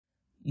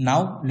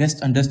Now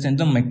let's understand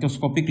the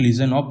microscopic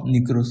lesion of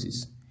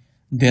necrosis.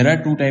 There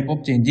are two types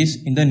of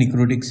changes in the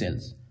necrotic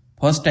cells.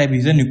 First type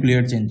is a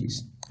nuclear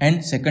changes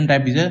and second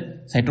type is a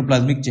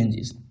cytoplasmic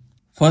changes.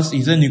 First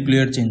is a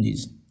nuclear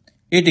changes.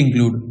 It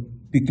include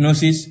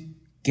Pyknosis,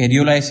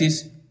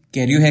 Karyolysis,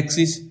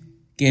 Karyorhexis,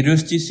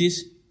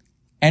 Karyoschisis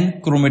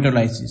and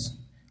Chromatolysis.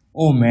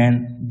 Oh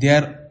man, they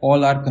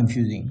all are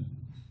confusing.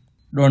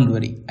 Don't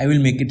worry, I will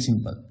make it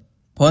simple.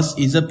 First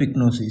is a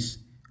Pyknosis,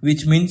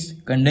 which means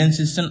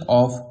condensation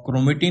of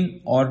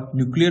chromatin or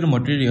nuclear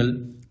material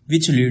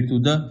which lead to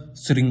the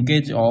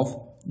shrinkage of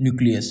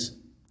nucleus.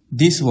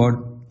 This word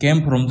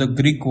came from the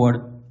Greek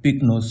word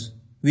pyknos,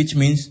 which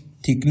means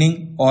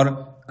thickening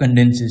or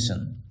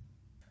condensation.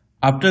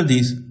 After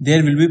this,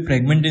 there will be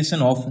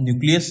fragmentation of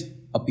nucleus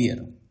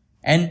appear,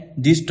 and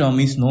this term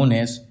is known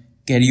as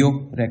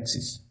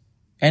Karyorrhexis.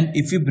 And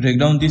if we break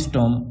down this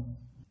term,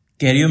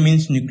 karyo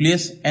means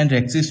nucleus and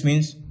rhexis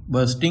means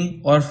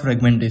bursting or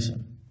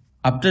fragmentation.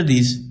 After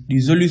this,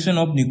 dissolution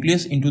of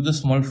nucleus into the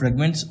small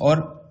fragments or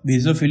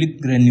basophilic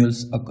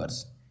granules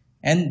occurs,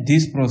 and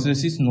this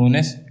process is known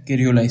as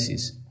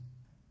Karyolysis.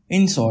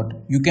 In short,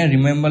 you can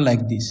remember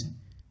like this.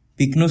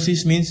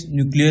 Pyknosis means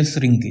nuclear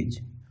shrinkage,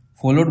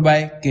 followed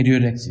by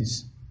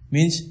Karyorrhexis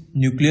means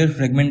nuclear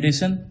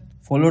fragmentation,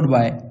 followed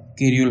by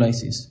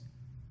Karyolysis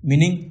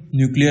meaning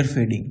nuclear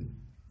fading.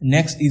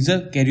 Next is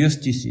a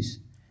Karyoschisis,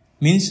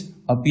 means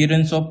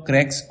appearance of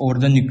cracks over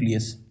the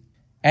nucleus.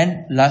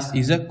 And last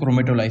is a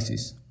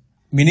Chromatolysis,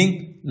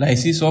 meaning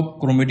lysis of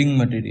chromatin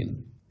material.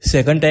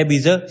 Second type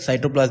is a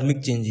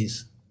cytoplasmic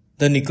changes.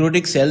 The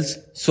necrotic cells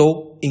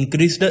show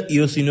increased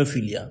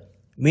Eosinophilia,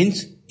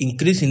 means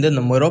increase in the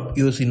number of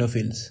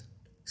eosinophils.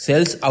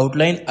 Cells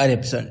outline are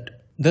absent.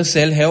 The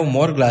cell have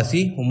more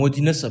glassy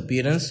homogeneous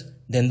appearance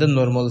than the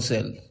normal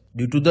cell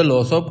due to the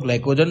loss of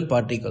glycogen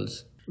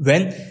particles.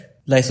 When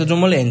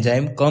lysosomal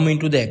enzyme come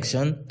into the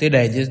action, they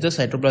digest the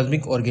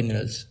cytoplasmic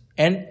organelles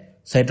and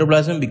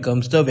cytoplasm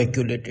becomes the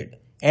vacuolated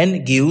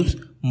and gives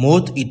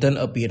moth-eaten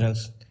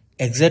appearance,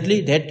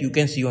 exactly that you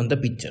can see on the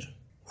picture.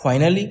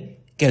 Finally,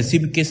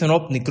 calcification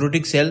of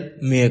necrotic cell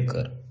may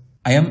occur.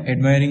 I am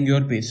admiring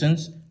your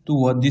patience to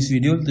watch this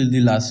video till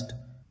the last.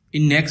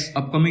 In next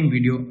upcoming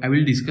video, I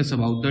will discuss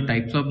about the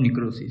types of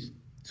necrosis.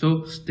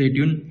 So stay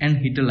tuned and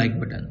hit a like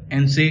button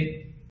and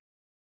say